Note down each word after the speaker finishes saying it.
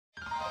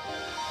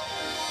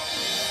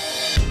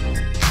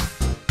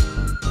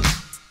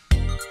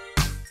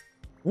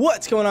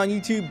What's going on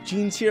YouTube?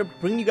 Jeans here,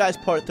 bringing you guys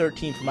part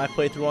 13 for my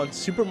playthrough on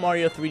Super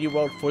Mario 3D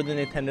World for the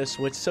Nintendo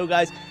Switch. So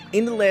guys,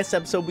 in the last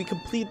episode, we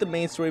completed the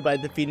main story by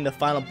defeating the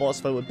final boss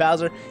fight with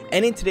Bowser.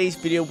 And in today's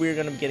video, we're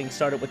going to be getting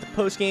started with the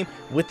post-game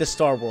with the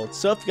Star World.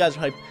 So if you guys are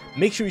hyped,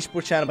 make sure you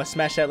support the channel by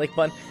smashing that like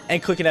button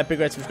and clicking that big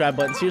red subscribe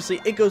button.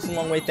 Seriously, it goes a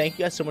long way. Thank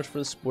you guys so much for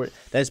the support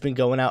that has been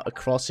going out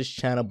across this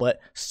channel.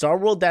 But Star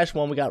World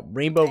 -1, we got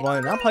Rainbow Run,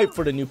 and I'm hyped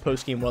for the new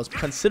post-game worlds,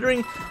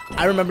 considering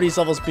I remember these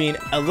levels being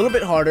a little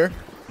bit harder,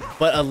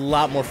 but a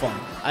lot more fun.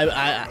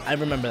 I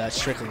remember that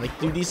strictly. Like,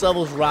 dude, these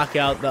levels rock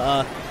out.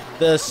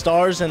 The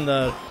stars and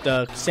the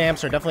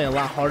stamps are definitely a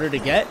lot harder to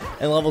get,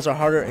 and levels are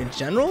harder in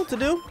general to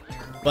do.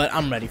 But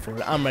I'm ready for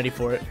it. I'm ready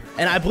for it.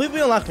 And I believe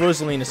we unlocked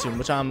Rosalina soon,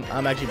 which I'm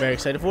actually very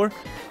excited for.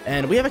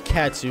 And we have a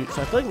cat suit,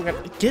 so I feel like we're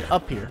gonna get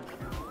up here.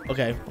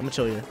 Okay, I'm gonna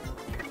chill here.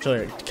 Chill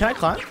here. Can I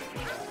climb?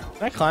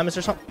 Can I climb? Is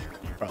there something?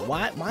 Bro,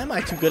 why am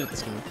I too good at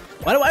this game?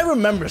 Why do I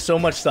remember so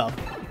much stuff?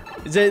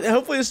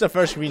 Hopefully this is the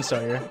first green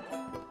star here.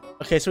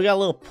 Okay, so we got a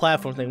little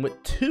platform thing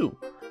with two.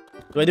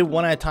 Do I do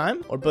one at a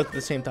time or both at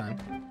the same time?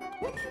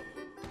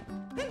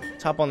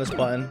 Tap on this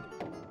button.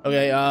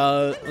 Okay,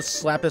 let's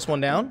slap this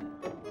one down.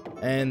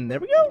 And there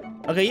we go.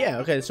 Okay, yeah,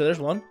 okay, so there's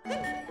one.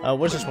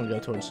 Where's this one go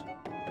towards?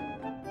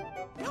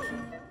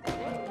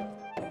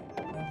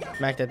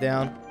 Smack that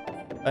down.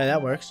 Okay,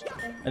 that works.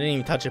 I didn't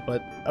even touch it,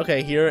 but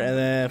okay, here, and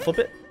then flip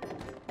it.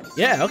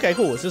 Yeah, okay,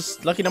 cool. Is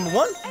this lucky number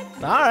one?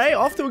 Alright,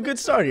 off to a good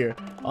start here.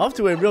 Off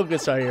to a real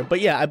good start here. But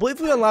yeah, I believe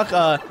we unlock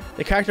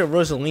the character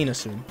Rosalina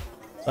soon.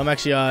 So I'm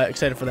actually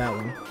excited for that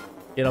one.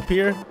 Get up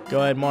here.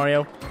 Go ahead,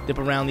 Mario. Dip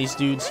around these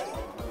dudes.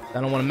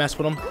 I don't want to mess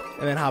with them.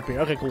 And then hop here.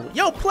 Okay, cool.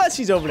 Yo,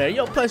 Plessie's over there.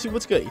 Yo, Plessie,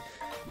 what's good?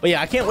 But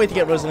yeah, I can't wait to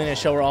get Rosalina and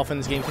show her off in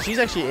this game, because she's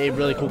actually a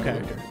really cool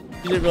character.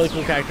 She's a really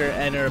cool character,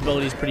 and her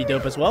ability is pretty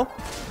dope as well.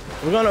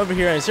 We're going over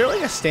here. Is there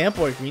like a stamp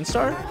or a green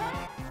star?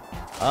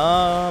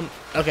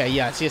 Okay,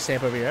 yeah, I see a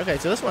stamp over here. Okay,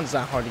 so this one's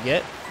not hard to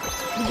get.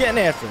 We're getting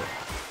after it.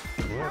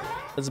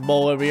 Let's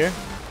bowl over here.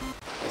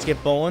 Let's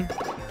get bowling.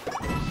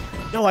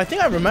 Yo, I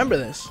think I remember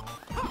this.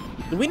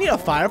 Do we need a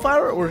fire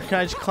flower, or can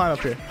I just climb up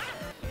here?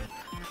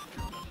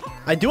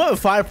 I do have a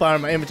fire flower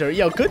in my inventory.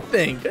 Yo, good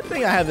thing. Good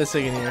thing I have this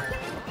thing in here.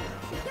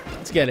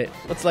 Let's get it.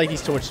 Let's light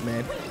these torches,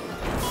 man.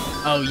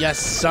 Oh, yes,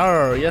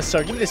 sir. Yes,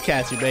 sir. Give me this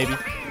cat suit, baby.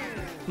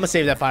 I'm gonna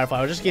save that fire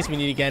flower just in case we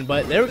need it again.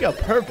 But there we go.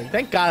 Perfect.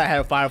 Thank God I had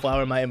a fire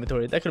flower in my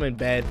inventory. That could have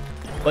been bad.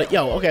 But,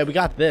 yo, okay, we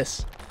got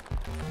this.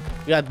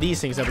 We got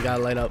these things that we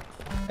gotta light up.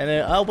 And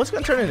then, what's it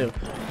gonna turn into?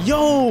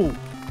 Yo!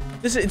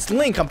 It's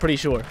Link, I'm pretty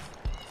sure.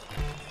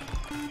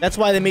 That's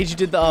why they made you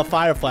do the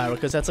fire flower,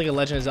 because that's like a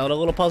Legend of Zelda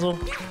little puzzle.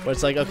 Where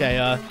it's like,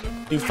 okay,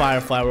 do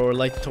fire flower or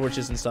light the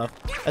torches and stuff.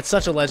 That's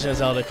such a Legend of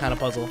Zelda kind of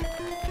puzzle.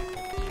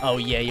 Oh,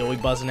 yeah, yo, we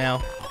buzzing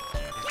now.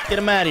 Get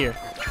him out of here.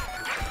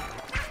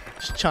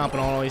 Just chomping on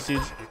all these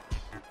dudes.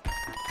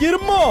 Get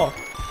them all!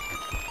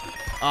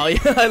 Oh,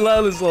 yeah, I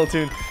love this little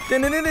tune. I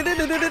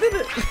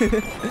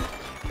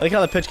like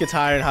how the pitch gets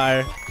higher and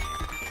higher.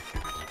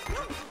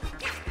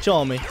 Chill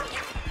on me.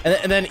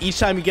 And then each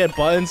time you get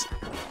buttons,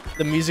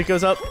 the music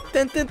goes up.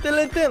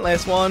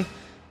 Last one.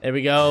 There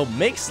we go.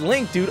 Makes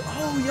Link, dude.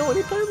 Oh, yo,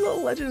 they put a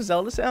little Legend of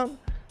Zelda sound.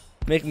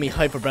 Making me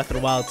hype for Breath of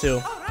the Wild,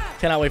 too.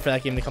 Cannot wait for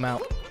that game to come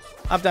out.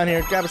 Hop down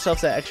here, grab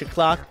ourselves that extra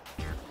clock.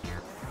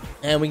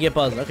 And we get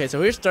buzzing. Okay,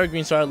 so here's Star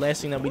Green Star,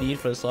 last thing that we need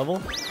for this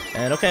level.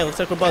 And okay, looks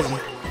like we're buzzing.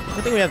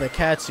 I think we have the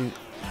cat suit.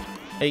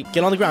 Hey,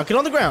 get on the ground. Get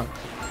on the ground.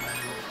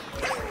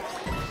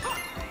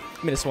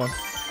 Give me this one.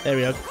 There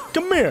we go.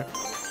 Come here.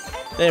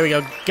 There we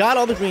go. Got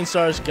all the green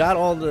stars. Got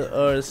all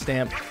the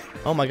stamp.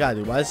 Oh my god,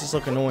 dude. Why does this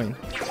look annoying?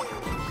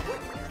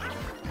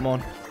 Come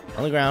on.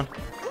 On the ground.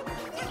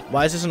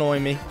 Why is this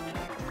annoying me?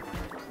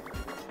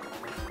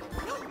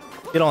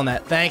 Get on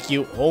that. Thank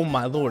you. Oh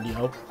my lord,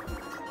 yo.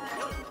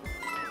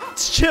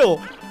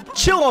 Chill.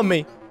 Chill on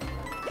me.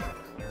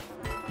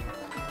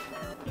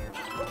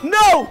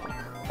 No!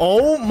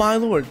 Oh my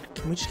lord.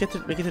 Can we just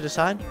make it to the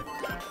side?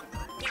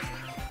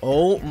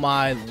 Oh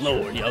my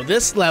lord, yo.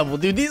 This level,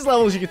 dude. These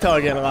levels you can tell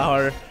are getting a lot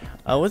harder.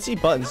 What's these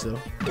buttons do?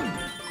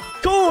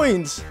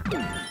 Coins!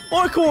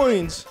 More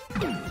coins!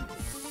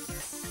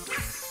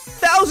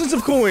 Thousands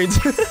of coins!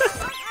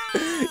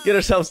 Get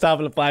ourselves top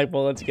of the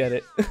flagpole. Let's get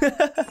it.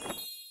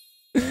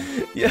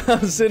 Yeah, I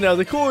was sitting there. I was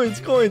like, coins,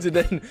 coins. And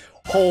then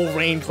whole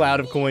rain cloud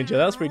of coins. Yo,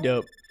 that was pretty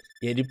dope.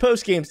 Yeah, dude,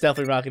 post-game's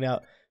definitely rocking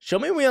out. Show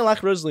me when we unlock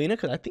Rosalina,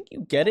 because I think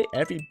you get it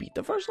after you beat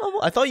the first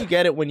level. I thought you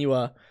get it when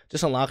you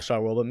just unlock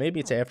Star World, but maybe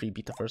it's after you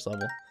beat the first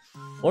level.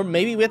 Or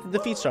maybe we have to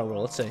defeat Star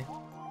World. Let's see.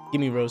 Give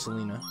me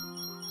Rosalina.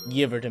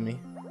 Give her to me.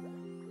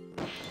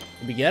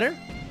 Did we get her?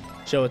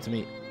 Show it to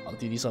me. Oh,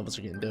 dude, these levels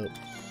are getting dope.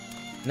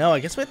 No, I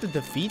guess we have to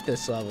defeat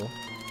this level.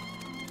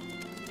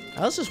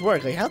 How does this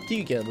work? Like, how do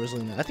you get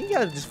Rosalina? I think you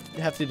gotta just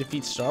have to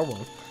defeat Star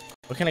World.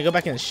 Or can I go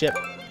back in the ship?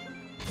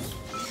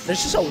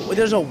 There's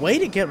a way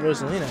to get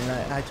Rosalina,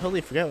 and I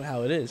totally forget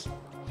how it is.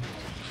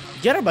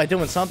 Get her by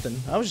doing something.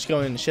 I was just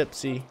going in the ship to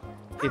see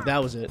if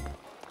that was it.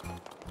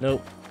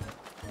 Nope.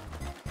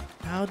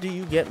 How do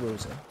you get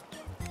Rosa?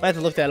 Might have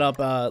to look that up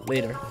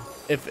later.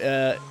 If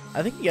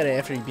I think you get it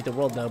after you beat the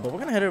world though. But we're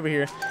gonna head over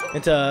here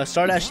into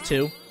Star Dash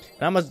 2, and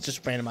I'm gonna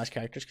just randomize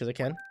characters because I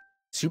can.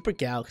 Super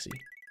Galaxy,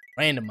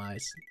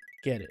 randomize,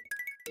 get it.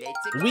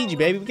 Luigi,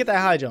 baby, we get that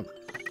high jump.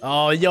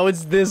 Oh, yo,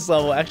 it's this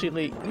level.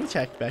 Actually, let me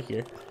check back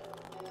here.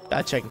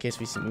 Gotta check in case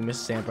we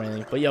miss a stamp or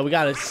anything. But yo, we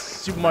got a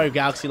Super Mario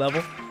Galaxy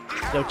level.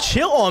 Yo,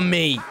 chill on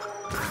me.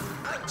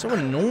 So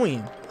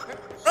annoying.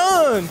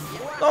 Run!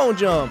 Don't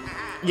jump.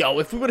 Yo,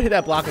 if we would have hit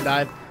that block and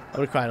died, I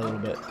would have cried a little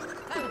bit.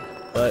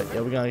 But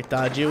yeah, we're gonna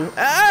dodge you.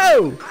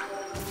 Ow!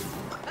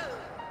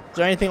 Is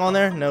there anything on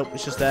there? Nope,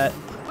 it's just that.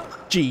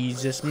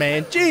 Jesus,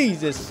 man,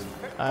 Jesus!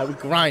 Alright, we're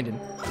grinding.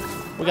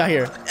 What we got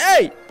here?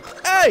 Hey!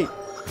 Hey!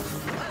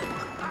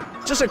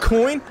 Just a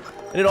coin?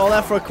 I did all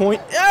that for a coin?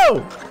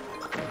 Yo!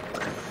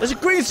 There's a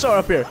green star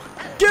up here.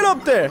 Get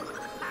up there!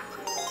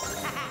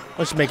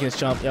 Let's making this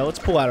jump. Yo, let's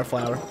pull out our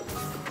flower.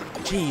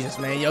 Jesus,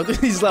 man. Yo,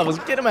 these levels.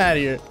 Get him out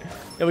of here.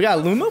 Yo, we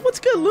got Luma. What's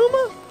good,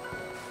 Luma?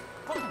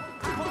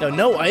 Yo,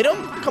 no item?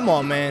 Come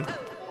on, man.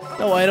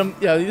 No item.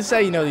 Yo, this is how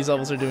you know these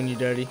levels are doing you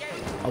dirty.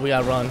 Oh, we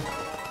gotta run.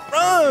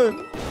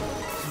 Run!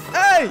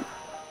 Hey!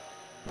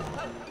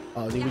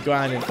 Oh, dude, we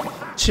grinding.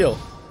 Chill.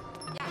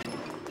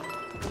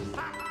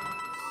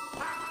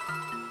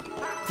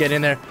 Get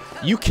in there.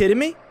 You kidding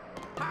me?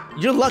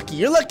 You're lucky.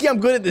 You're lucky I'm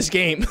good at this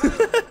game.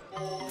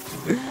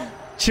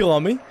 Chill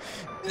on me.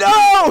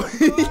 No!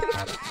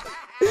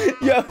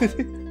 Yo,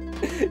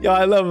 yo,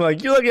 I love him.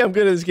 Like, you're lucky I'm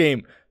good at this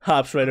game.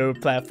 Hops right over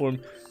platform.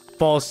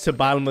 Falls to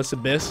bottomless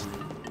abyss.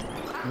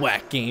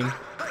 Whack game.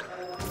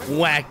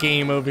 Whack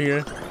game over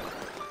here.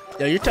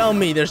 Yo, you're telling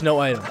me there's no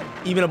item.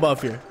 Even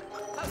above here.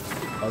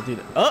 I'll do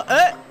that. Oh,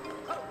 eh!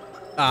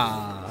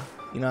 Ah.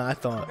 You know, I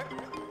thought.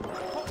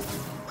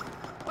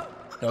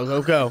 Go,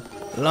 go, go.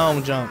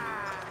 Long jump.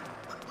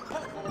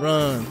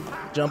 Run.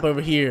 Jump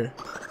over here.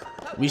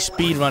 We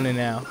speed running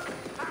now.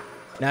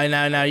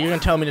 Now, you're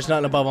gonna tell me there's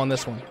nothing above on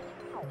this one.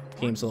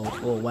 Game's a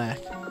little whack.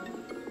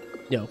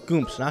 Yo,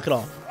 Goomps, knock it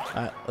off.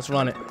 Alright, let's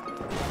run it.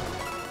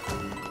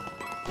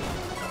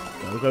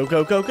 Go, go,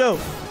 go, go, go.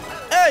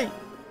 Hey!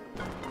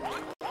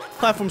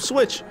 Platform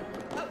switch.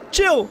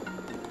 Chill.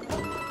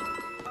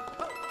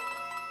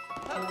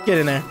 Get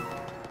in there.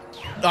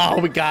 Oh,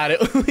 we got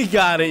it. We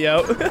got it,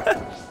 yo.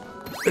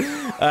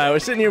 Alright, we're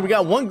sitting here. We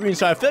got one green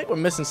star. I feel like we're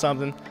missing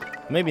something.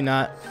 Maybe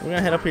not. We're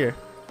gonna head up here.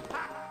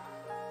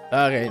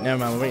 Okay, never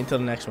mind. We're waiting until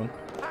the next one.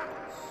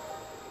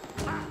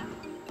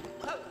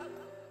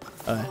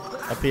 Alright,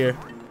 up here.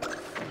 I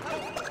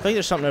feel like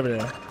there's something over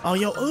there. Oh,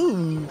 yo,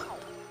 ooh.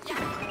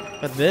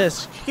 Got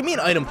this. Give me an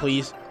item,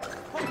 please.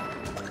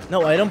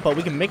 No item, but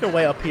we can make our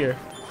way up here.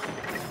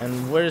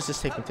 And where does this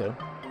take me to?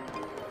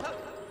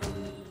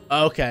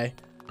 Okay.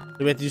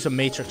 We have to do some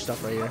Matrix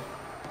stuff right here.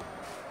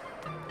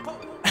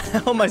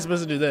 How am I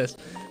supposed to do this?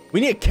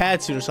 We need a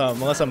cat suit or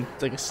something, unless I'm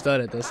like a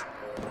stud at this.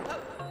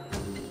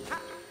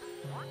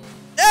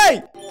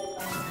 Hey!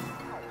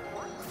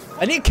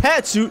 I need a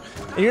cat suit,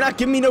 and you're not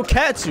giving me no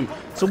cat suit.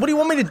 So what do you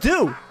want me to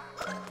do?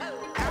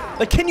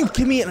 Like, can you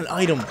give me an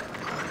item?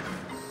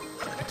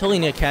 I totally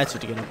need a cat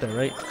suit to get up there,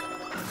 right?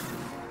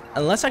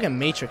 Unless I can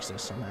Matrix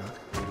this somehow.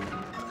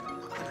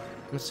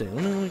 Let's see.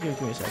 Let me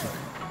give me a second.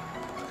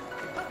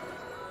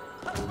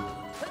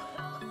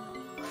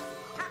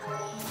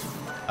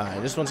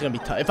 Alright, this one's gonna be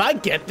tough. If I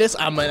get this,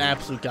 I'm an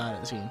absolute god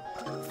at this game.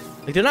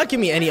 Like, they're not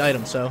giving me any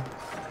items, so...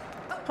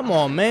 Come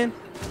on, man.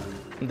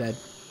 I'm dead.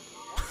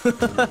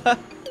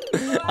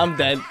 I'm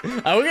dead.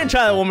 Alright, we're gonna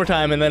try that one more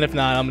time, and then if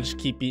not, I'm gonna just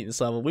keep beating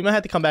this level. We might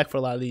have to come back for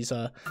a lot of these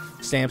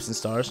stamps and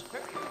stars.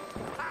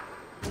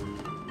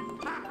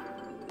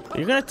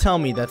 You're gonna tell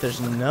me that there's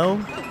no...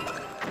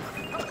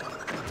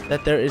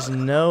 That there is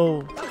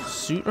no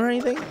suit or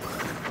anything?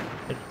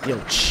 Like, yo,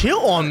 chill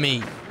on me!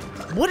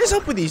 What is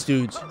up with these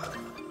dudes?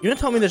 You're gonna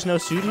tell me there's no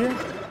suit here?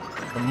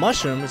 The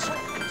mushroom is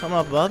something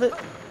up above it?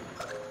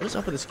 What is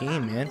up with this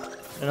game, man?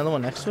 Another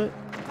one next to it?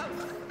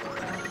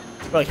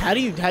 Bro, like, how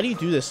do you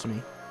do this to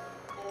me?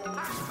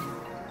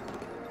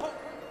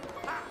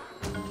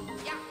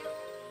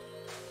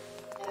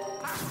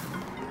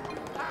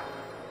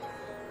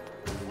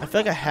 I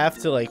feel like I have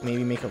to, like,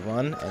 maybe make a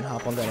run and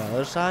hop on that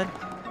other side.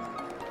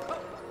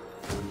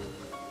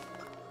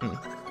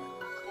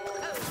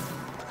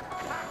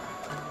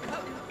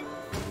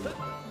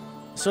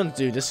 This one,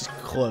 dude, this is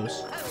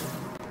close.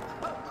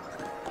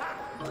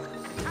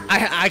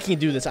 I can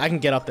do this. I can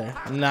get up there.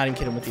 I'm not even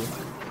kidding with you.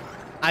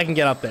 I can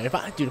get up there. If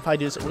I do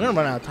this, we're gonna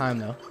run out of time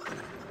though.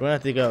 We're gonna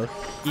have to go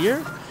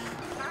here.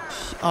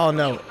 Oh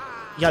no, you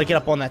gotta get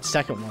up on that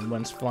second one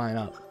when it's flying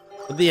up.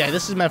 But yeah,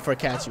 this is meant for a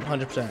cat suit,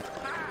 100%.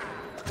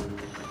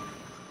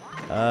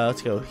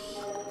 Let's go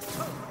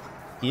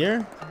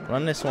here.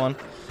 Run this one.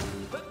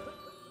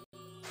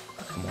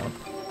 Come on.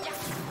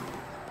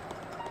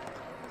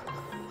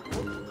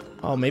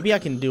 Oh, maybe I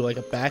can do like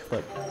a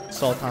backflip.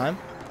 Stall time.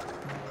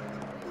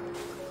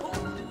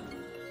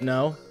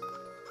 No.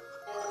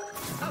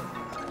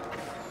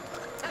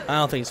 I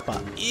don't think it's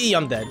spot.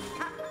 I'm dead.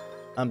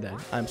 I'm dead.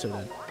 I'm so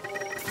dead.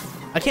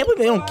 I can't believe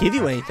they don't give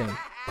you anything.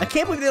 I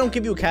can't believe they don't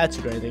give you a cat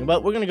suit or anything,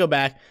 but we're gonna go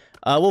back.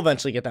 We'll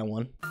eventually get that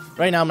one.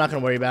 Right now, I'm not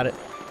gonna worry about it.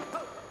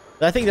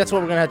 But I think that's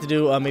what we're gonna have to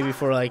do, maybe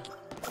for like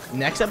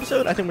next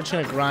episode. I think we're just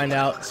gonna grind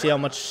out, see how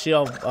many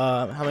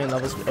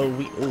levels.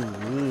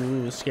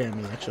 Oh, it's scaring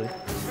me actually.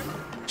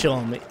 Chill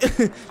on me.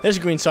 There's a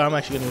green star. I'm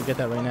actually gonna go get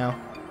that right now.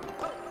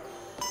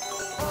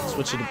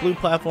 Switch to the blue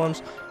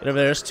platforms. Get over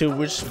there. There's two.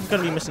 We're just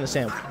gonna be missing a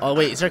stamp. Oh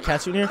wait, is there a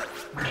cat suit in here?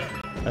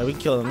 Alright, we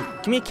can kill him.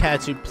 Give me a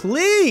cat suit,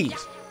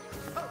 please.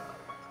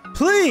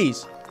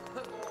 Please.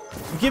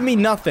 You give me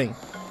nothing.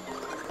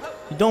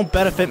 You don't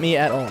benefit me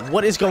at all.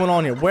 What is going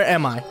on here? Where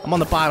am I? I'm on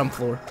the bottom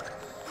floor.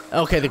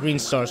 Okay, the green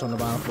star's on the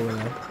bottom floor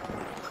now.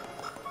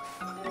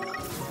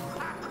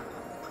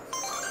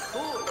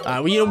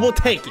 Alright, we'll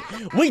take it.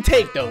 We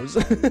take those.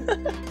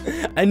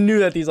 I knew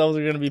that these levels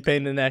were gonna be a pain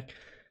in the neck.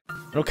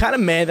 And I'm kind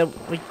of mad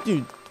that, like,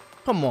 dude,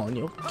 come on,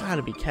 yo,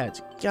 gotta be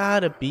cats.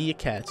 Gotta be a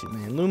cat suit,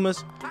 man.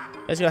 Lumas,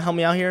 you guys gonna help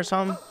me out here or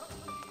something?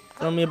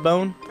 Throw me a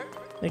bone?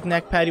 Knick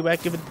knack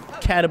paddywhack, give a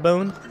cat a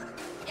bone.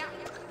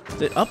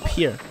 Is it up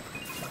here?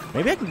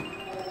 Maybe I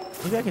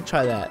can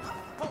try that.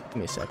 Give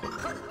me a second.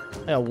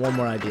 I got one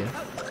more idea.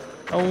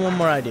 Oh, one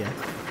more idea.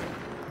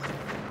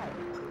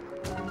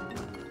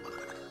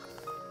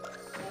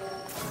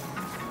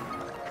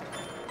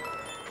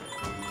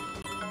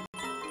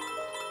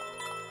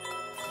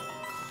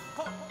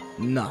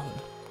 Nothing.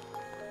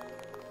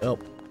 Oh,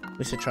 at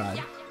least I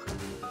tried.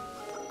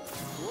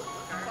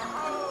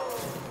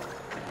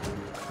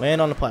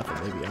 Land on the platform,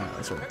 maybe. Alright,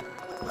 let's roll.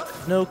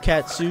 No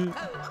cat suit.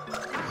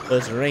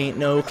 Cause there ain't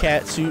no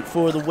cat suit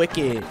for the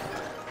wicked.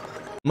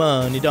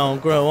 Money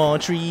don't grow on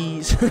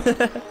trees.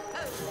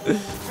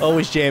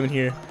 Always jamming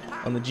here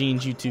on the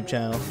Gene's YouTube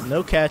channel.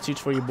 No cat suits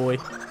for your boy.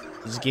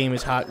 This game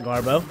is hot,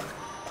 Garbo.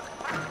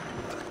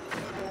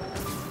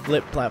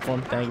 Flip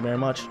platform, thank you very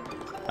much.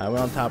 Alright, we're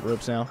on top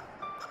ropes now.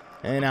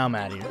 And now I'm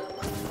out of here.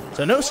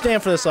 So no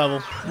stand for this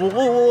level.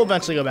 We'll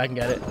eventually go back and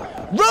get it.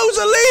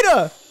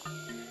 Rosalina!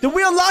 Did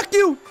we unlock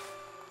you?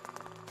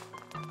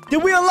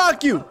 Did we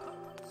unlock you?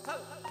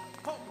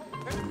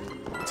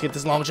 Let's get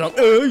this long jump.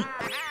 Hey!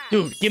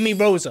 Dude, give me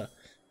Rosa.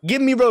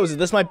 Give me Rosa.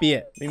 This might be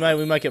it. We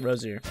might get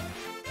Rosa here.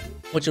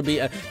 Which will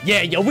be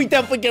yeah, yo, we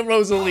definitely get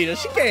Rosalina.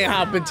 She can't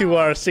hop into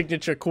our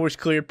signature course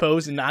cleared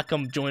pose and not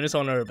come join us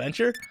on our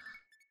adventure.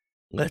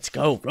 Let's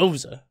go,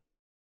 Rosa.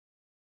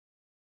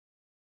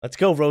 Let's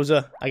go,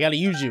 Rosa. I gotta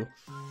use you.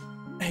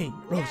 Hey,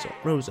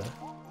 Rosa.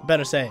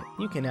 Better say it.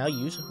 You can now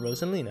use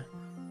Rosalina.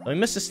 Oh, we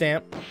missed a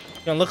stamp.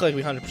 It's gonna look like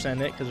we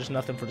 100%ed it because there's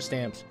nothing for the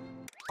stamps.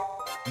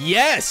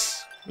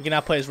 Yes! We can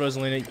now play as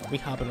Rosalina. We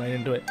hopping right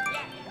into it.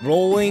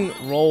 Rolling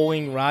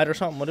ride or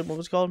something. What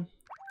was it called?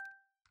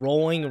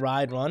 Rolling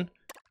ride run.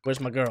 Where's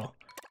my girl?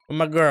 Where's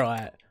my girl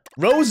at?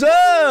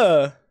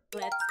 Rosa!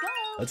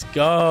 Let's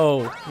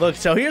go. Look,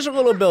 so here's a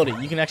little ability.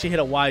 You can actually hit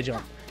a Y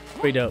jump.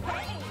 Pretty dope.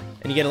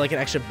 And you get like an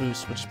extra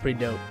boost, which is pretty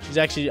dope. She's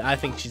actually, I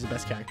think she's the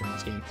best character in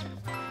this game.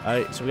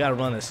 Alright, so we gotta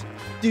run this.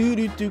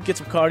 Get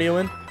some cardio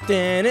in.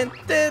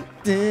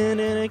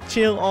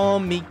 Chill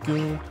on me,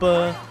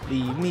 Goomba.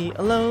 Leave me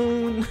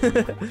alone.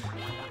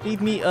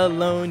 Leave me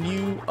alone,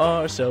 you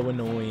are so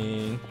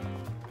annoying.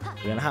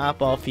 We're gonna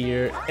hop off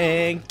here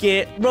and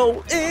get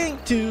rolling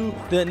to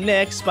the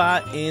next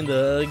spot in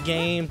the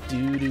game.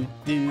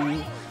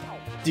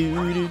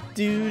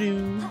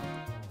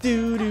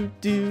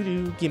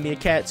 Give me a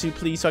cat suit,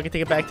 please, so I can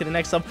take it back to the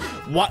next level.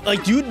 What?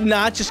 Like, do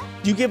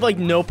you give like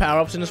no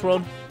power-ups in this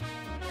world?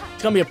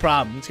 It's gonna be a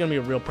problem. It's gonna be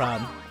a real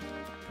problem.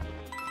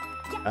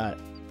 Alright.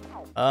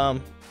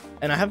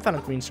 And I haven't found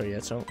a green star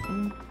yet, so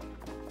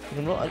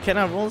can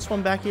I roll this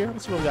one back here?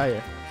 Let's see what we got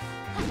here.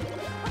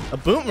 A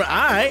boom.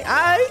 Alright.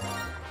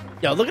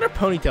 Yo, look at her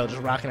ponytail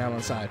just rocking out on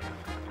the side.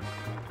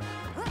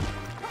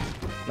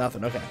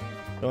 Nothing. Okay.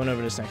 Going over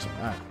to this next one.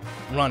 Alright.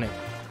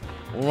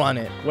 Run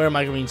it. Where are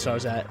my green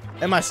stars at?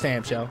 And my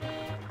stamps, yo.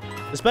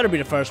 This better be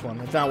the first one.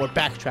 If not, we're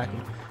backtracking.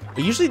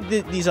 But usually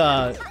these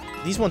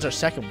ones are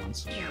second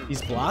ones.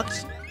 These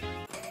blocks?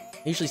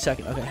 Usually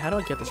second. Okay, how do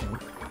I get this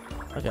one?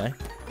 Okay.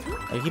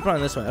 I keep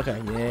running this way.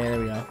 Okay, yeah, there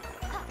we go.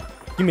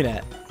 Give me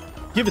that.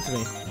 Give it to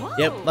me.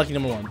 Yep, lucky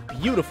number one.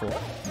 Beautiful.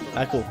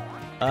 Alright, cool.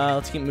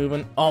 Let's keep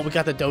moving. Oh, we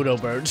got the dodo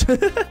birds.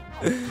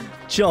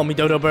 Chill on me,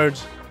 dodo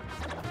birds.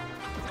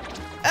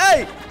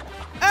 Hey!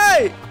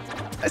 I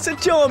said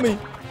chill on me.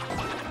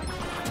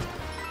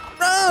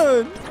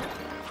 Run!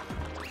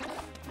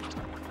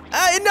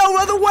 Hey, no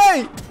other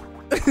way!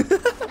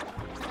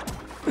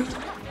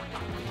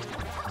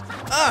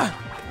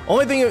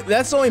 Only thing,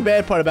 that's the only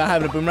bad part about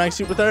having a boomerang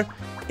suit with her,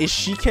 is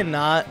she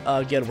cannot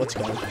get, what's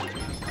it called?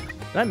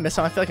 Did I miss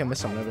something? I feel like I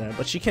missed something over there,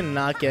 but she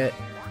cannot get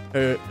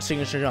her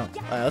signature jump.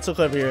 Alright, let's look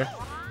over here.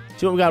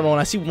 See what we got rolling.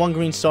 I see one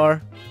green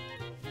star.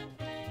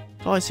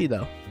 That's all I see,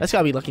 though. That's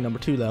gotta be lucky number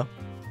 2, though.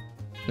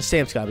 The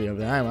stamp's gotta be over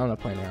there. I'm not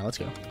playing around. Let's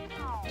go.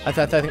 I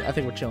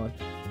think we're chilling.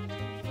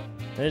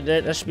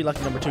 That should be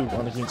lucky number 2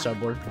 on the green star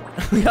board.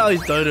 Look at all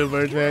these dodo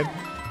birds, man.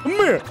 Come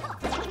here.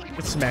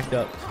 Get smacked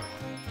up.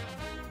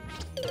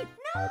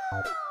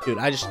 Dude,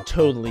 I just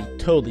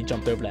totally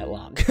jumped over that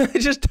log. I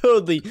just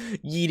totally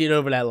yeeted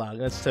over that log.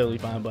 That's totally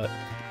fine, but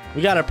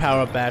We got our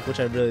power up back, which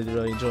I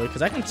really enjoy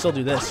because I can still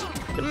do this.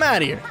 Get him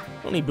out of here.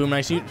 Don't need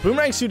Boomerang Suit.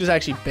 Boomerang Suit is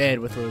actually bad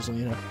with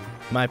Rosalina, in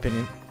my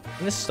opinion.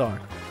 And this star.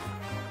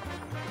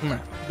 Come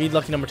on. Be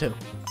lucky number 2.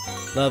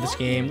 Love this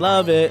game.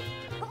 Love it.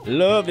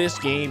 Love this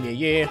game.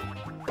 Yeah.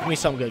 Give me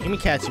something good. Give me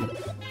cat suit.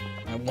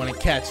 I want a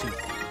cat suit.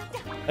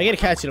 If I get a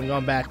cat suit, I'm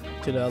going back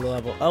to the other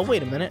level. Oh,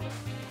 wait a minute.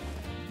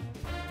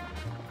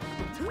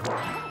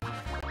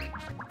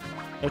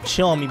 Yo,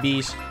 chill on me,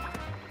 bees.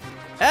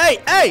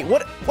 Hey!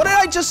 What did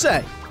I just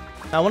say?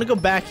 I want to go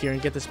back here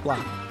and get this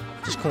block.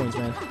 Just coins,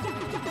 man.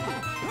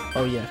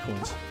 Oh, yeah,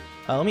 coins.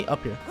 Let me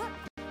up here.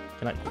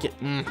 Can I get...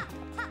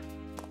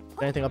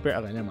 Anything up here?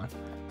 Okay, never mind.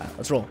 All right,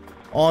 let's roll.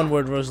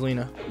 Onward,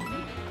 Rosalina.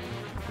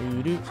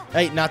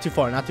 Hey, not too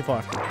far, not too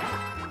far.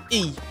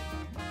 E.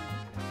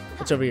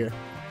 What's over here?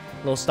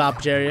 Little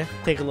stoppage area.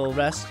 Take a little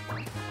rest.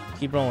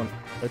 Keep rolling.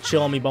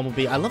 Chill on me,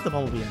 Bumblebee. I love the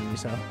Bumblebee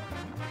enemies, though.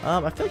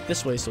 I feel like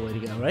this way is the way to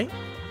go, right?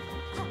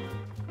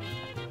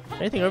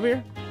 Anything over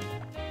here?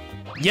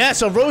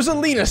 Yes, a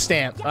Rosalina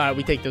stamp. All right,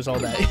 we take those all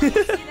day.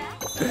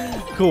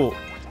 Cool.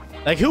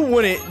 Like, who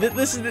wouldn't?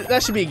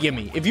 That should be a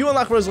gimme. If you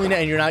unlock Rosalina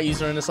and you're not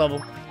using her in this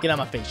level, get out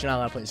of my face. You're not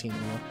allowed to play this game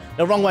anymore.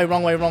 No, wrong way,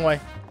 wrong way, wrong way.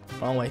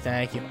 Wrong way,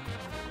 thank you.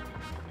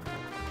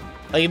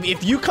 Like,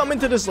 if you come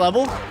into this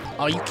level...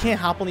 Oh, you can't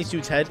hop on these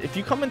dudes' heads. If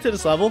you come into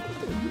this level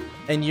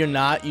and you're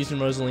not using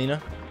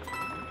Rosalina,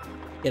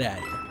 get out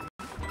of here.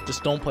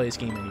 Just don't play this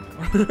game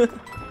anymore.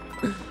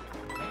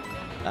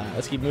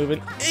 Let's keep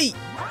moving. Hey!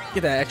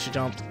 Get that extra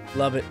jump.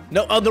 Love it.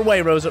 No other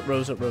way, Rosa.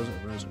 Rosa. Thank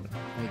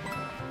you.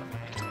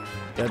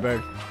 Good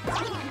bird.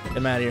 Get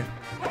him out of here.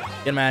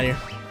 Get him out of here.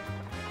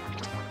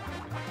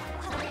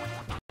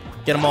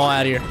 Get them all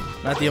out of here.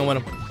 Not dealing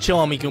with them. Chill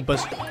on me,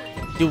 Goombas.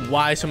 Dude,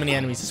 why so many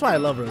enemies? That's why I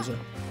love Rosa.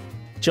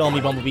 Chill on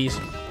me, Bumblebees.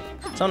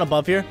 Something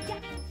above here.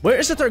 Where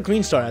is the 3rd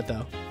green star at,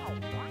 though?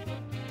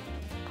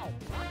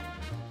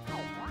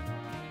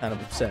 Kind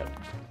of upset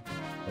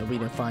that we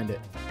didn't find it.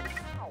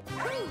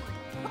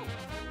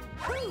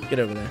 Get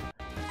over there.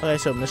 Okay,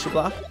 so mystery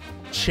block.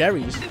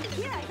 Cherries.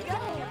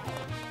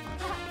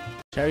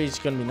 Cherries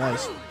gonna be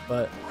nice,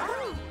 but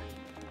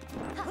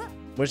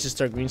where's this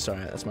 3rd green star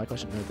at? That's my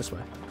question. Right, this way.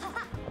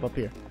 Up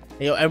here.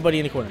 Hey, yo, everybody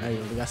in the corner. There you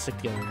go. We gotta stick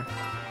together here.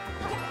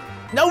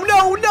 No!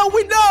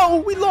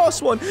 We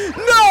lost one.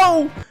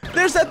 No!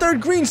 There's that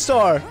 3rd green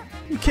star.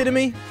 You kidding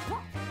me?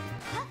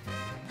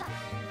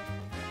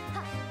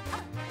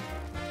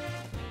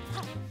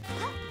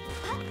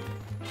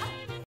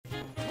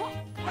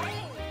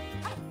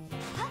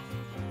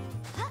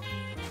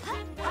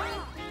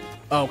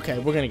 Okay,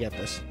 we're gonna get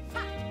this.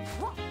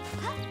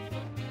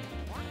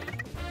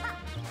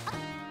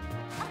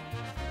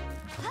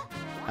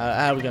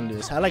 How are we gonna do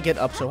this? How did I get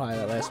up so high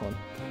that last one?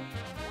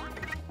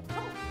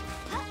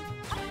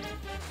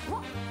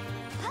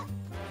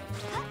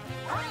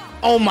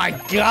 Oh my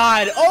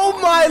god! Oh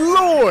my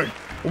lord!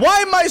 Why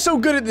am I so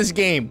good at this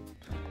game?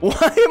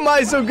 Why am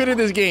I so good at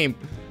this game?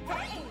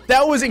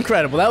 That was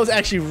incredible. That was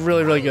actually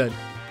really good.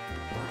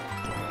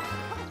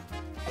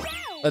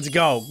 Let's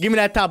go. Give me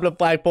that top of the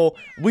flagpole.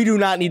 We do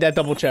not need that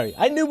double cherry.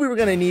 I knew we were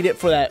going to need it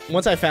for that.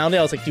 Once I found it,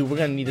 I was like, dude, we're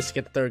going to need this to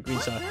get the 3rd green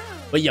star.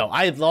 But yo,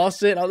 I had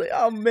lost it. I was like,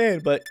 oh man.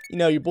 But you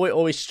know, your boy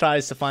always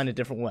tries to find a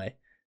different way.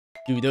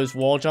 Dude, those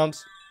wall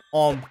jumps,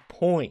 on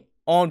point.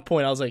 On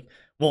point. I was like,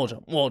 wall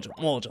jump.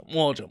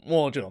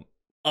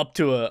 Up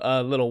to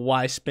a little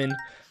Y spin.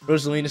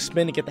 Rosalina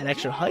spin to get that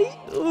extra height.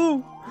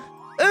 Ooh.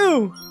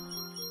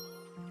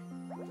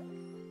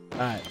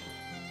 Alright.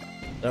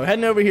 So we're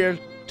heading over here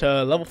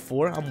to level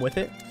 4. I'm with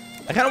it.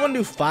 I kind of want to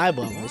do 5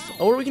 levels.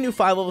 Or we can do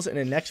 5 levels in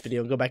the next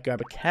video and go back and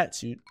grab a cat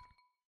suit.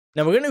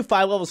 Now we're going to do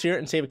 5 levels here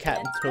and save a cat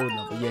and toad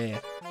level. Yeah.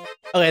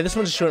 Okay, this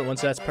one's a short one,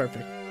 so that's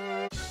perfect.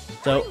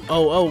 So,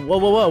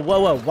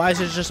 whoa. Why is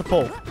there just a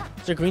pole?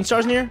 Is there green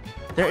stars near?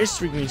 There is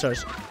 3 green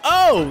stars.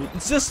 Oh,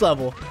 it's this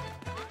level.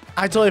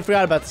 I totally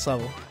forgot about this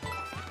level.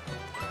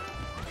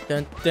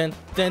 Dun. So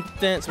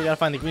we gotta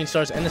find the green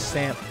stars and the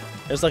stamp.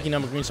 There's lucky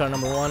number, green star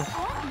number 1.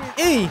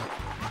 E!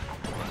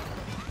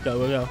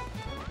 Go. Dun.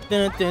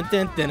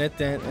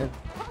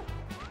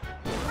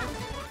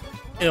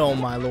 Oh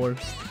my lord.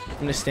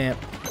 Give me the stamp.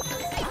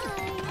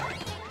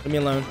 Leave me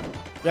alone.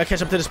 We gotta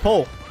catch up to this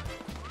pole.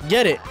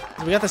 Get it.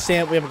 So we got the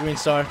stamp. We have a green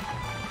star.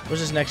 Where's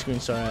this next green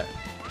star at?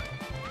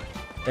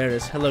 There it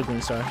is. Hello,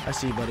 green star. I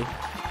see you, buddy.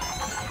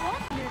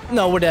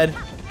 No, we're dead.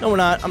 No, we're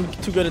not. I'm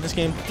too good at this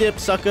game. Dip,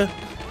 sucker.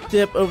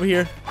 Dip over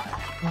here.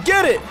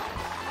 Get it!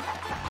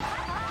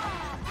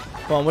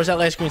 Come on, where's that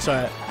last green star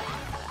at?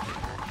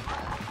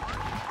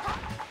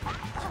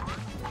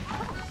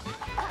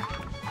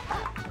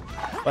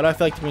 But I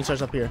feel like the green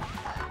star's up here.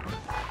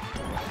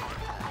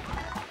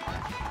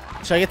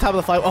 Should I get top of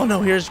the flag? Oh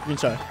no, here's green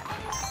star.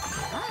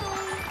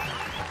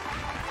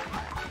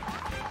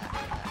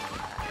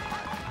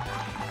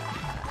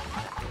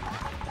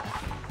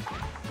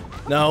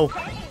 No.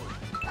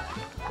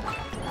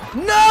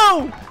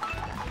 No!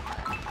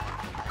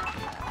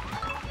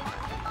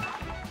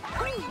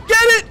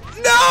 Get it!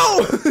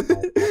 No!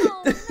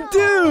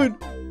 Dude!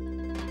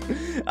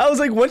 I was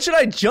like, when should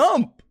I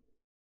jump?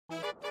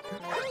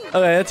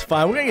 Okay, that's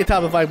fine. We're gonna get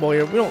top of the flagpole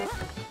here.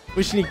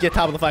 We should need to get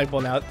top of the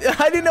flagpole now.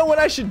 I didn't know when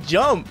I should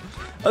jump.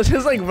 I was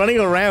just like running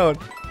around.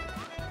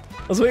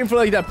 I was waiting for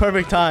like that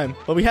perfect time.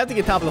 But we have to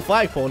get top of the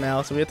flagpole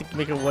now, so we have to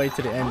make our way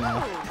to the end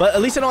now. But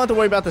at least I don't have to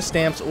worry about the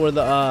stamps or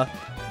the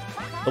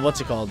what's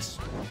it called?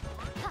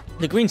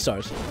 The green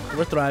stars.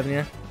 We're thriving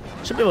here.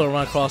 Should be able to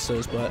run across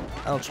those, but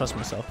I don't trust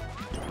myself.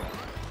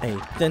 Hey. Yo,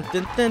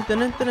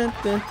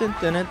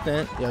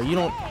 you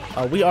don't...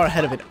 Oh, we are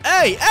ahead of it.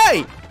 Hey!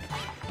 Hey!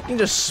 You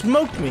just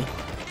smoked me.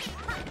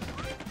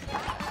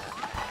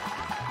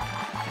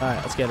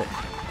 Alright, let's get it.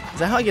 Is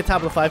that how I get top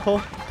of the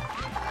flagpole?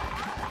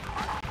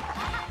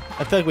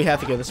 I feel like we have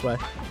to go this way.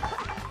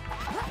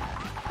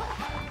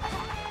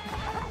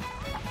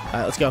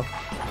 Alright, let's go.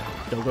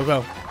 Go, go,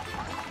 go.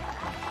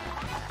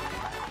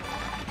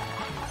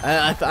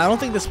 I don't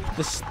think this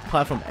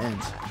platform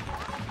ends.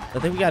 I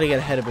think we gotta get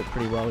ahead of it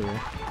pretty well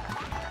here.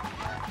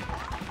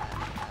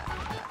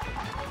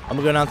 I'm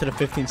gonna go down to the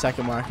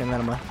 15-second mark, and then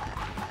I'm gonna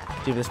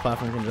see if this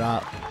platform can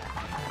drop.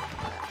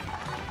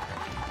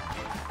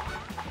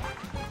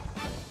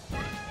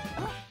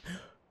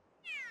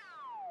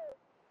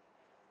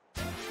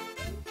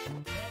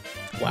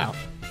 Wow.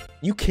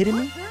 You kidding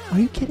me? Are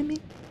you kidding me?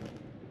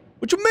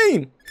 What you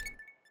mean?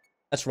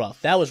 That's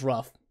rough. That was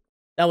rough.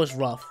 That was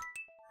rough.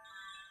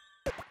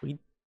 We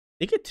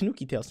did get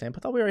Tanuki Tail stamp. I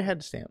thought we already had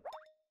the stamp.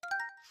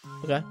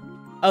 Okay.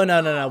 Oh,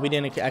 no. We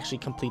didn't actually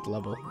complete the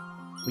level.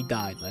 We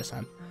died last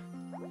time.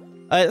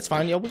 Alright, that's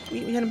fine. Yo, we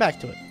heading back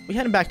to it. We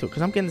heading back to it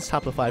because I'm getting this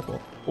top of the flagpole.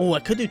 Oh,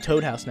 I could do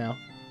Toad House now.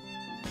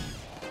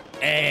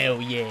 Oh,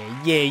 yeah.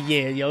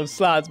 Yo,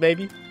 slots,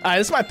 baby. Alright,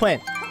 this is my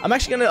plan. I'm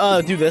actually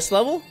going to do this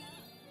level.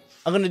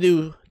 I'm going to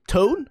do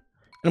Toad. And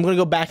I'm going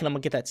to go back and I'm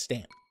going to get that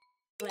stamp.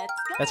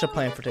 That's our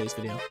plan for today's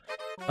video.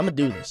 I'm going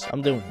to do this.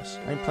 I'm doing this.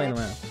 I ain't playing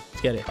around.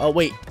 Let's get it. Oh,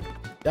 wait.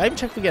 Did I even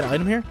check to get an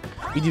item here?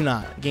 We do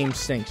not. Game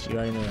stinks. You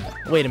already know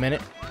that. Wait a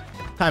minute.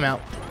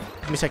 Timeout.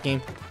 Give me a sec,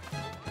 game.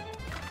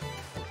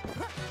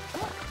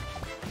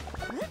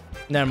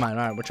 Never mind.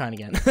 All right, we're trying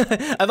again.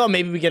 I thought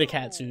maybe we get a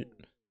cat suit.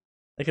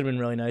 That could have been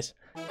really nice.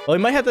 Well, we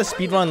might have to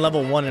speedrun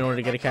level 1 in order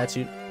to get a cat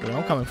suit. Yeah,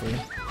 I'm coming for you.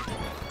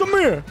 Come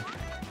here.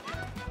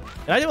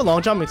 Can I do a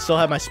long jump and still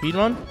have my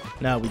speedrun?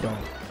 No, we don't.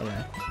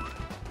 Okay.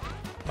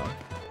 Oh.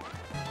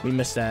 We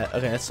missed that.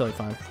 Okay, that's totally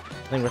fine.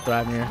 I think we're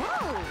thriving here.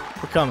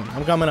 We're coming.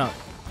 I'm coming up.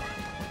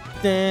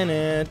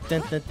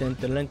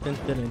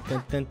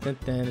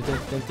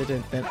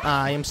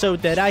 I am so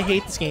dead. I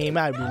hate this game.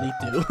 I really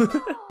do.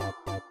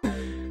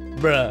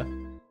 Bruh.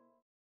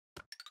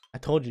 I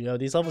told you, yo,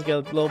 these levels get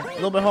a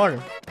little bit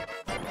harder.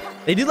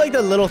 They do like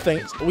the little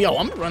things. Yo,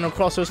 I'm running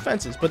across those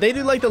fences, but they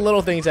do like the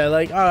little things that are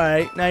like, all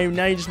right, now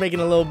you're just making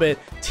it a little bit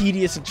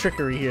tedious and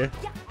trickery here.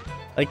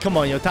 Like, come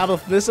on, yo,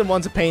 this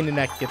one's a pain in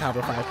the neck to get top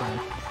of the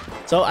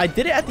 5 So I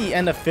did it at the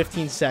end of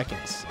 15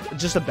 seconds,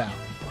 just about.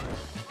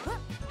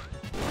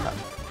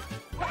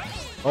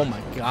 Oh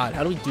my God,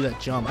 how do we do that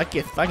jump? I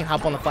can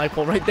hop on the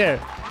flagpole right there.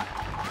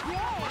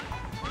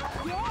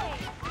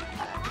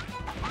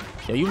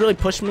 Yo, you really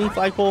pushed me,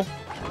 flagpole.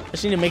 I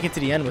just need to make it to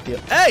the end with you.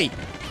 Hey!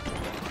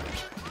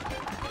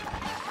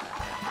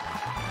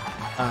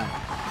 Alright.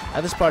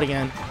 At this part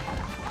again.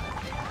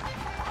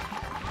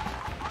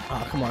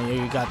 Oh, come on, yo,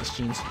 you got this,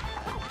 Jeans.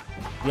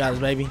 You got this,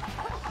 baby.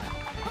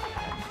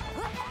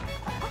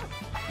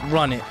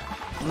 Run it.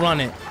 Run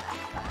it.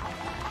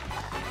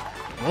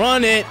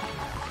 Run it!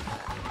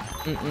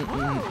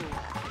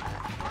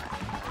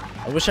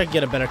 I wish I could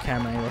get a better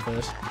camera angle for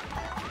this.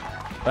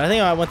 But I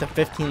think I went to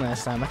 15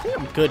 last time. I think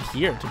I'm good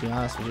here, to be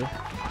honest with you.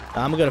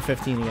 I'm gonna go to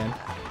 15 again.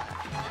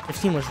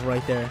 15 was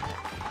right there.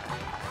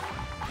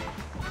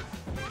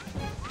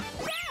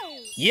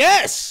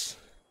 Yes!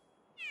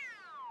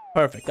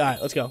 Perfect. All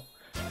right, let's go.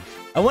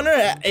 I wonder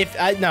if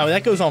no,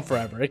 that goes on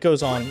forever. It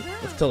goes on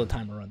until the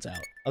timer runs out.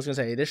 I was gonna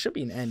say there should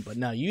be an end, but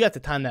no, you have to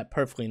time that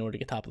perfectly in order to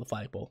get top of the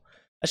flagpole.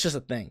 That's just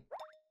a thing.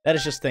 That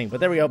is just a thing.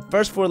 But there we go.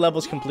 First 4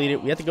 levels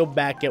completed. We have to go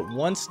back, get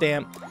 1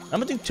 stamp. I'm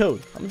gonna do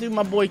Toad. I'm gonna do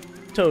my boy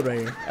Toad right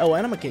here. Oh,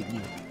 and I'm gonna get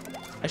you.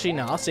 Actually,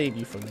 no, I'll save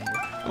you for later.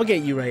 I'm gonna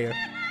get you right here.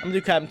 I'm gonna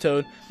do Captain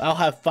Toad. I'll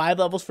have 5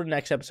 levels for the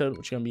next episode,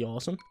 which is gonna be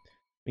awesome.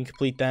 We can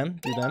complete them,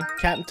 do them.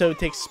 Captain Toad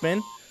takes a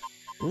spin.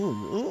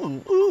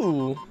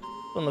 Ooh.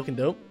 One looking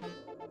dope.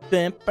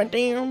 This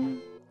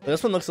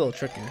one looks a little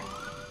trickier.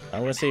 I'm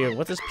gonna see here.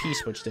 What does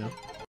P-switch do?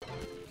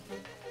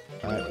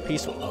 Alright,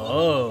 P-switch.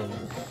 Oh,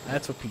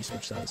 that's what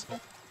P-switch does.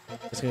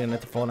 Just gonna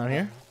have to fall down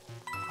here.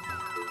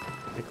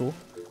 Okay, cool.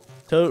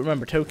 Toad,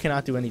 remember, Toad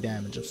cannot do any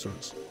damage of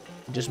sorts.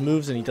 He just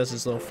moves and he does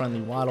his little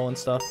friendly waddle and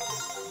stuff.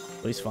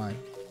 But he's fine.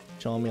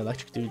 Showing me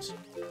electric dudes.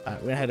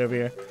 Alright, we're gonna head over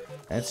here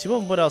and see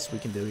what else we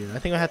can do here. I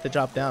think I have to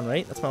drop down,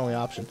 right? That's my only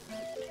option.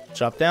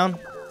 Drop down.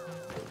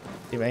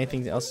 See if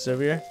anything else is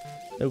over here.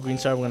 No green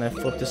star. We're gonna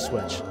flip the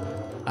switch.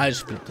 I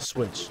just flipped the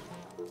switch.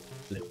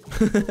 Flip.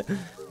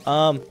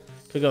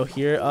 Could go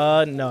here.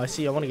 No, I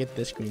see. I want to get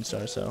this green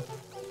star, so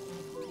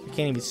I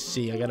can't even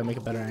see. I gotta make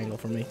a better angle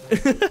for me.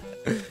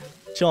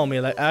 Showing me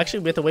like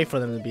actually we have to wait for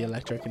them to be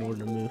electric in order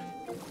to move.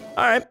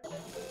 All right.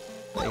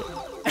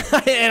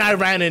 And I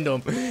ran into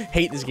him.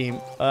 Hate this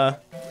game.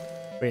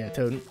 But yeah,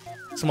 Toad.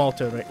 Small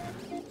Toad, right?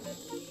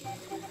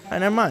 Alright,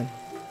 never mind.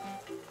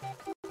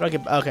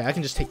 Okay, I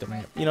can just take the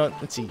ramp. You know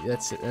what? Let's see.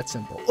 That's it. That's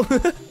simple.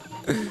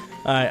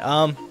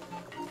 Alright,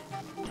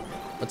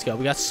 let's go.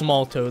 We got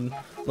Small Toad.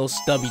 Little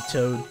Stubby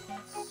Toad.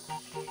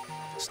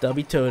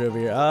 Stubby Toad over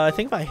here. I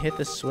think if I hit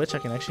the switch, I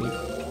can actually...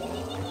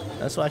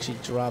 This will actually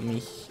drop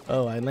me.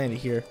 Oh, I landed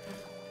here.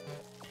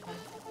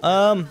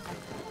 I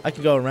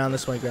could go around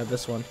this way and grab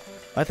this one.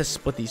 I have to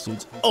split these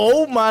dudes.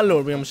 Oh my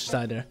lord, we almost just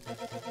died there.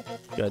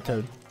 Go ahead,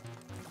 Toad.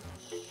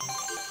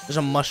 There's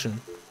a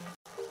mushroom.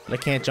 But I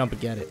can't jump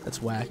and get it.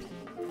 That's whack.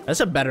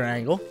 That's a better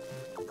angle.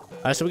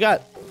 Alright, so we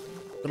got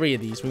 3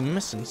 of these. We're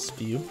missing a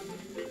few.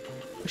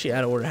 Actually,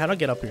 out of order. How do I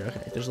get up here?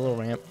 Okay, there's a little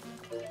ramp.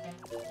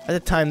 I have to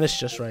time this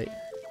just right.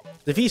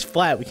 If he's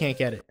flat, we can't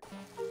get it.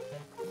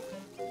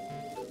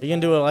 Are you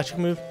gonna do an electric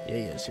move? Yeah,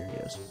 he is. Here he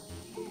goes.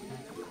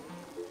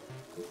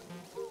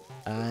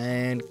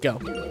 And go.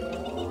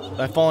 Do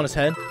I fall on his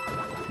head?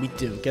 We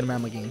do. Get him out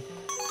of my game.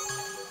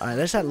 Alright,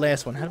 there's that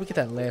last one. How do we get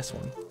that last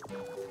one?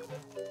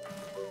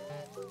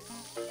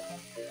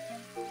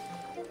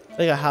 I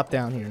think I hop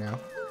down here now.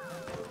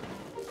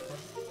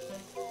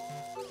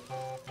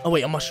 Oh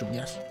wait, a mushroom.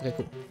 Yes. Okay,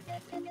 cool.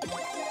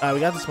 Alright, we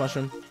got this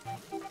mushroom.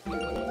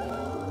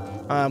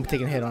 I'm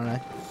taking a hit, aren't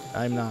I?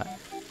 I'm not.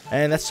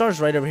 And that star's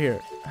right over here.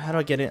 How do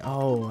I get in?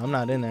 Oh, I'm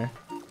not in there.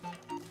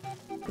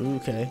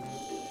 Okay.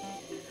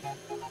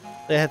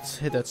 I had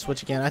to hit that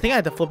switch again. I think I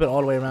had to flip it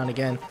all the way around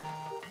again.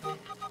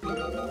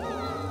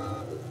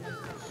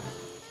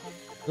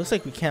 Looks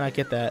like we cannot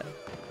get that.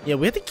 Yeah,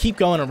 we have to keep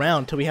going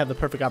around until we have the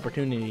perfect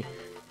opportunity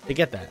to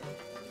get that.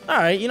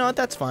 Alright, you know what?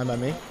 That's fine by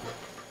me.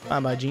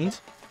 Fine by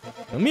Jeans.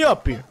 Let me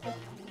up here.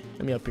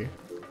 Let me up here.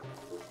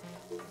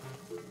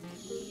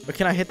 Or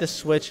can I hit this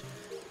switch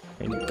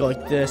and go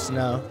like this?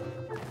 No.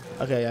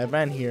 Okay, I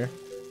ran here.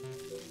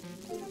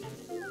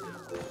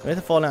 I have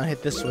to fall down and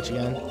hit this switch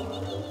again.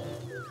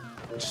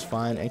 Which is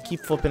fine. And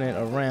keep flipping it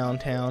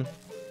around town.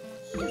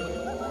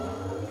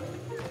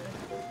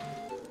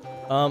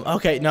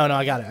 Okay. No,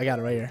 I got it. I got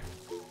it right here.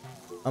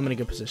 I'm in a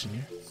good position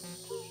here.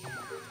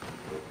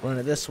 Run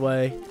it this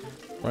way.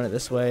 Run it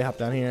this way. Hop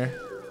down here.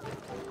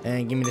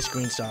 And give me this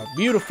green star.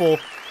 Beautiful.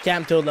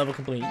 Captain Toad level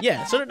complete.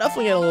 Yeah, so they're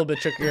definitely getting a little bit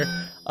trickier.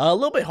 A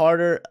little bit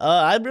harder.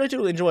 I really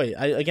do enjoy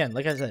it. Again,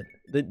 like I said,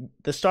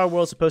 the Star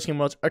Worlds, the post-game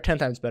worlds are 10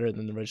 times better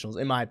than the originals,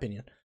 in my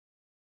opinion.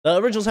 The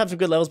originals have some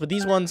good levels, but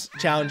these ones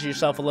challenge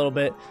yourself a little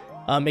bit.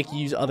 Make you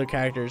use other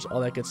characters,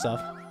 all that good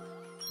stuff.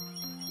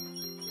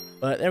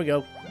 But there we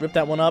go. Rip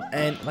that one up,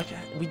 and like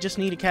we just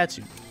need a cat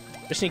suit.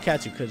 Just need a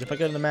cat suit, because if I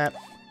go to the map,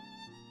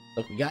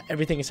 look, we got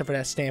everything except for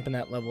that stamp in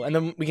that level. And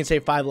then we can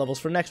save 5 levels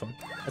for the next one.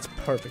 That's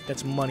perfect.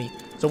 That's money.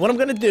 So what I'm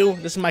going to do,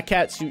 this is my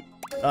cat suit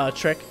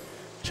trick.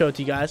 Show it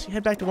to you guys. You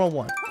head back to World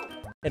 1.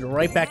 Head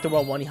right back to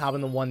World 1. You hop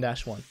in the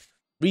 1-1.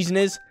 Reason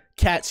is,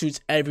 cat suits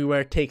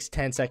everywhere. Takes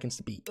 10 seconds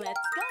to beat. Let's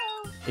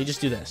go. You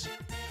just do this.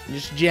 You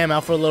just jam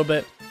out for a little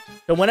bit.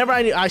 And whenever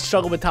I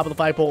struggled with top of the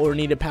flagpole or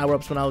needed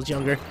power-ups when I was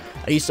younger,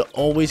 I used to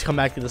always come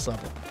back to this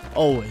level.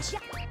 Always.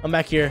 I'm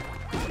back here.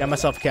 Got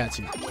myself a cat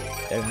suit.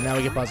 There, now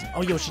we get buzzing.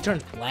 Oh, yo, she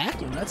turned black?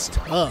 Yo, that's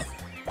tough.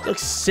 It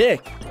looks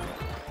sick.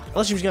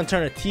 Unless she was going to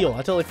turn her teal. I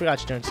totally forgot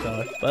she turned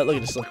scarlet. But look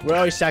at this. Look, we're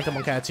already stacked up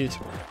on cat suits.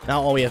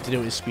 Now all we have to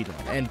do is speedrun.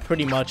 And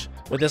pretty much,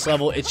 with this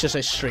level, it's just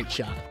a straight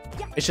shot.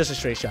 It's just a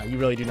straight shot. You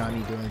really do not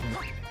need to do anything.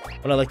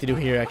 What I like to do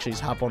here, actually, is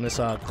hop on this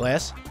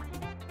glass.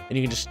 And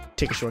you can just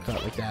take a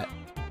shortcut like that.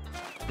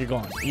 You're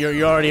gone.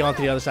 You're already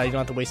onto the other side. You don't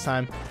have to waste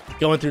time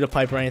going through the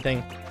pipe or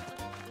anything.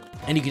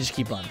 And you can just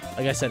keep running.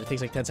 Like I said, it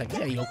takes like 10 seconds.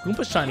 Yeah, yo,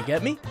 Koompa's trying to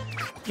get me.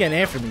 You're getting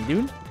after me,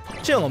 dude.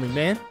 Chill on me,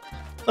 man.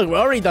 Look, we're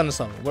already done this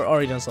level. We're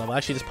already done this level.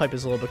 Actually, this pipe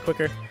is a little bit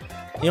quicker.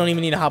 You don't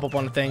even need to hop up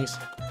on the things.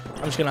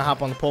 I'm just going to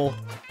hop on the pole.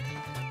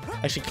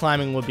 Actually,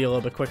 climbing would be a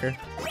little bit quicker.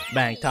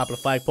 Bang, top of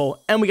the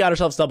flagpole. And we got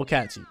ourselves double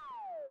cat suit.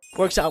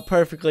 Works out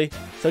perfectly.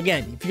 So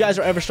again, if you guys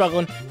are ever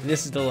struggling,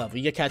 this is the level.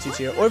 You get cat suits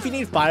here. Or if you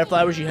need fire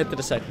flowers, you head to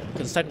the second one.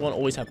 Because the second one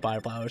always have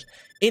fire flowers.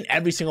 In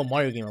every single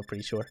Mario game, I'm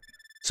pretty sure.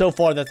 So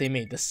far that they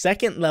made. The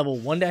second level,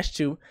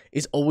 1-2,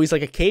 is always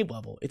like a cave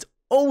level. It's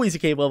always a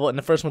cave level, and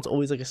the first one's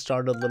always like a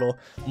started little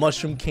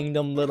mushroom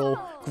kingdom, little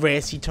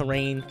grassy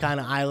terrain kind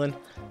of island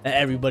that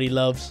everybody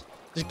loves.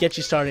 Just get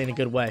you started in a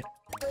good way.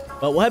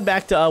 But we'll head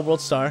back to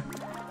World Star.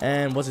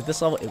 And was it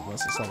this level? It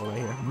was this level right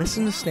here.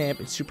 Missing the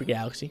stamp in Super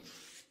Galaxy.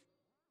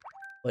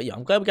 But yeah,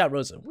 I'm glad we got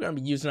Rosa. We're gonna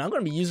be using her. I'm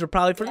gonna be using her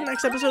probably for the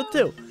next episode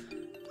too.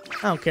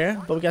 I don't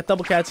care. But we got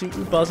double cat suit.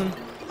 We're buzzing.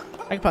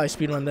 I can probably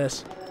speedrun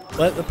this.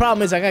 But the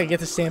problem is I gotta get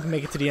the stamp and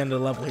make it to the end of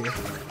the level here.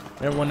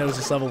 Everyone knows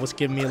this level was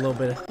giving me a little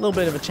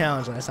bit of a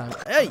challenge last time.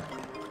 Hey!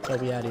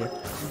 Get me out of here.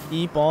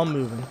 Keep on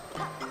moving.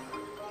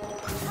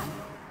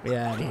 Get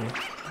out of here.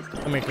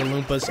 Come here,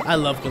 Galumpas. I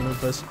love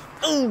Galumpas.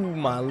 Oh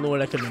my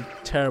lord, that could have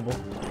been terrible.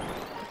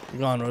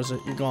 You're gone, Rosa.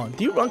 You're gone.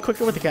 Do you run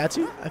quicker with the cat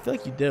suit? I feel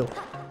like you do.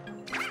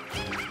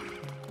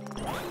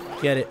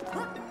 Get it.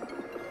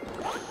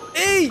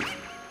 Hey!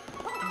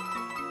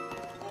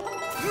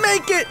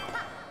 Make it!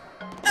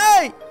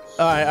 Hey!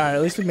 Alright,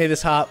 at least we made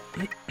this hop.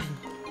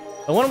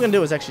 And what I'm gonna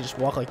do is actually just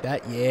walk like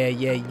that. Yeah,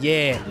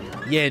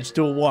 just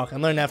do a walk. I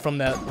learned that from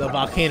the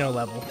volcano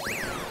level.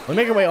 We'll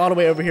make our way all the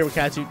way over here with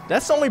Katsu.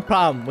 That's the only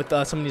problem with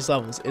some of these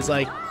levels, is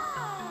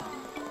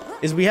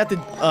we have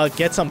to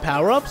get some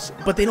power-ups,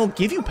 but they don't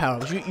give you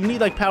power-ups. You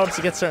need like power-ups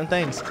to get certain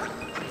things,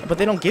 but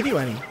they don't give you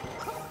any.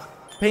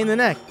 Pain in the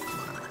neck.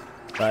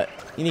 But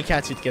you need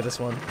Katsu to get this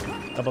one.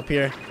 Up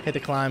here, hit the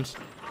climbs,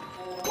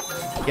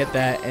 get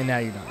that, and now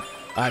you're done.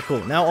 Alright,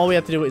 cool. Now all we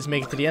have to do is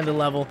make it to the end of the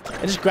level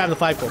and just grab the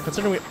flagpole.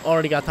 Considering we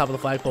already got top of the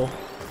flagpole,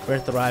 we're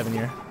thriving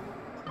here.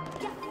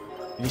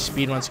 These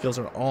speedrun skills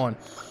are on.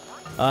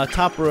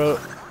 Top row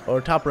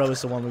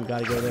is the one we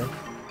gotta go there.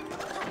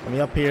 Let me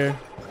up here.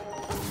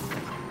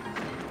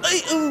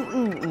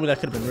 Ooh, that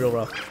could have been real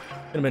rough.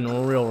 Could have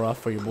been real rough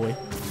for your boy.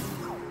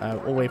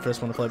 We'll wait for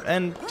this one to flip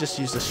and just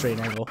use the straight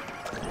angle.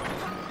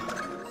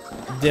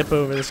 Dip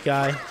over this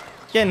guy.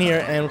 Get in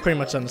here, and we're pretty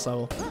much done this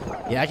level.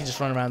 Yeah, I can just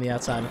run around the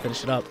outside and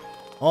finish it up.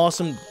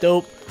 Awesome,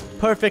 dope,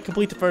 perfect.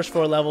 Complete the first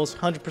 4 levels,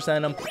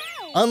 100% them.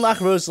 Unlock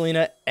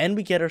Rosalina, and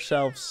we get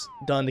ourselves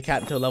done the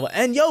Captain Toad level.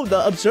 And yo,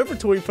 the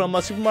observatory from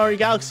Super Mario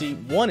Galaxy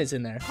 1 is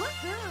in there. If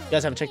you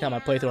guys haven't checked out my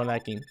playthrough on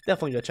that game,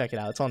 definitely go check it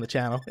out. It's on the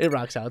channel. It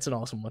rocks out. It's an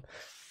awesome one.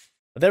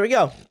 But there we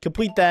go.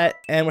 Complete that,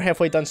 and we're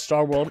halfway done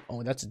Star World.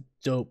 Oh, that's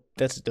dope.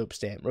 That's a dope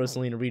stamp.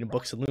 Rosalina reading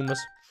books of Lumas.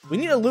 We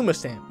need a Luma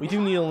stamp. We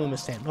do need a Luma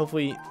stamp.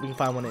 Hopefully, we can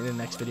find one in the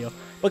next video.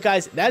 But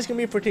guys, that's going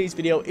to be it for today's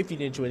video. If you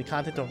did enjoy the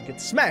content, don't forget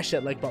to smash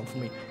that like button for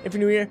me. If you're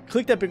new here,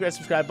 click that big red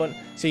subscribe button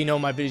so you know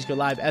when my videos go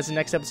live. As the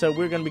next episode,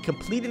 we're going to be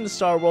completing the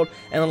Star World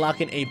and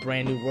unlocking a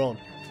brand new world.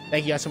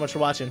 Thank you guys so much for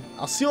watching.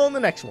 I'll see you all in the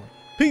next one.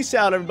 Peace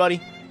out, everybody.